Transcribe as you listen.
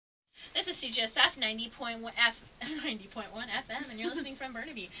This is CGSF 90.1 FM, and you're listening from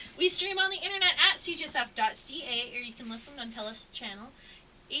Burnaby. We stream on the internet at cgsf.ca, or you can listen on TELUS channel,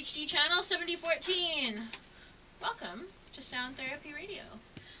 HD channel 7014. Welcome to Sound Therapy Radio.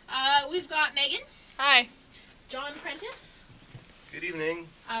 We've got Megan. Hi. John Prentice. Good evening.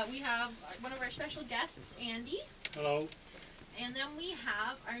 We have one of our special guests, Andy. Hello. And then we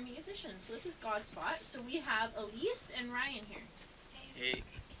have our musicians. So this is Godspot. So we have Elise and Ryan here. Hey.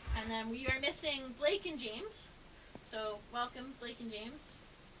 And then we are missing Blake and James. So welcome, Blake and James,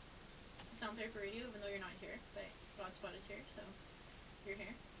 to Sound Therapy Radio, even though you're not here. But Godspot is here, so you're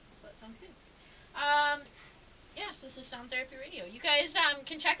here. So that sounds good. Yeah, so this is Sound Therapy Radio. You guys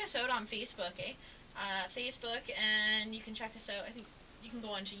can check us out on Facebook, eh? Facebook, and you can check us out. I think you can go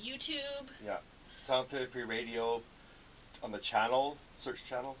onto YouTube. Yeah. Sound Therapy Radio on the channel, search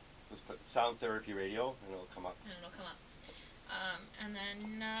channel. Just put Sound Therapy Radio and it'll come up. And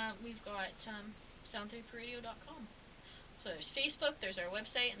then we've got soundtherapyradio.com. So there's Facebook, there's our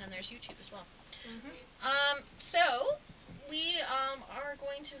website, and then there's YouTube as well. So we are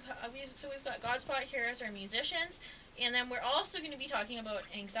going to we've got Godspot here as our musicians, and then we're also going to be talking about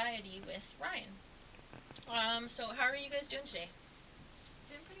anxiety with Ryan. So how are you guys doing today?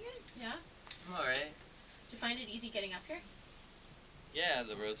 Doing pretty good. Yeah? I'm alright. Did you find it easy getting up here? Yeah,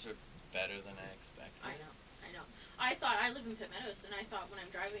 the roads are better than I expected. I know. I thought, I live in Pitt Meadows, and I thought when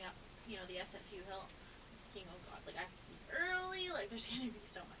I'm driving up, the SFU hill, thinking, oh god, like I have to leave early, like there's going to be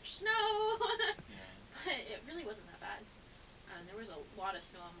so much snow. Yeah. But it really wasn't that bad. And there was a lot of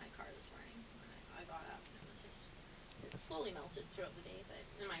snow on my car this morning when I got up, and it slowly melted throughout the day, but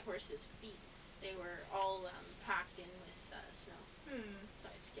in my horse's feet, they were all packed in with snow. So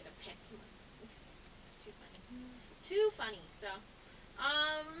I had to get a pick. It's too funny. Too funny. So,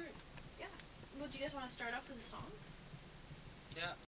 yeah. Well, do you guys want to start off with a song? Yeah.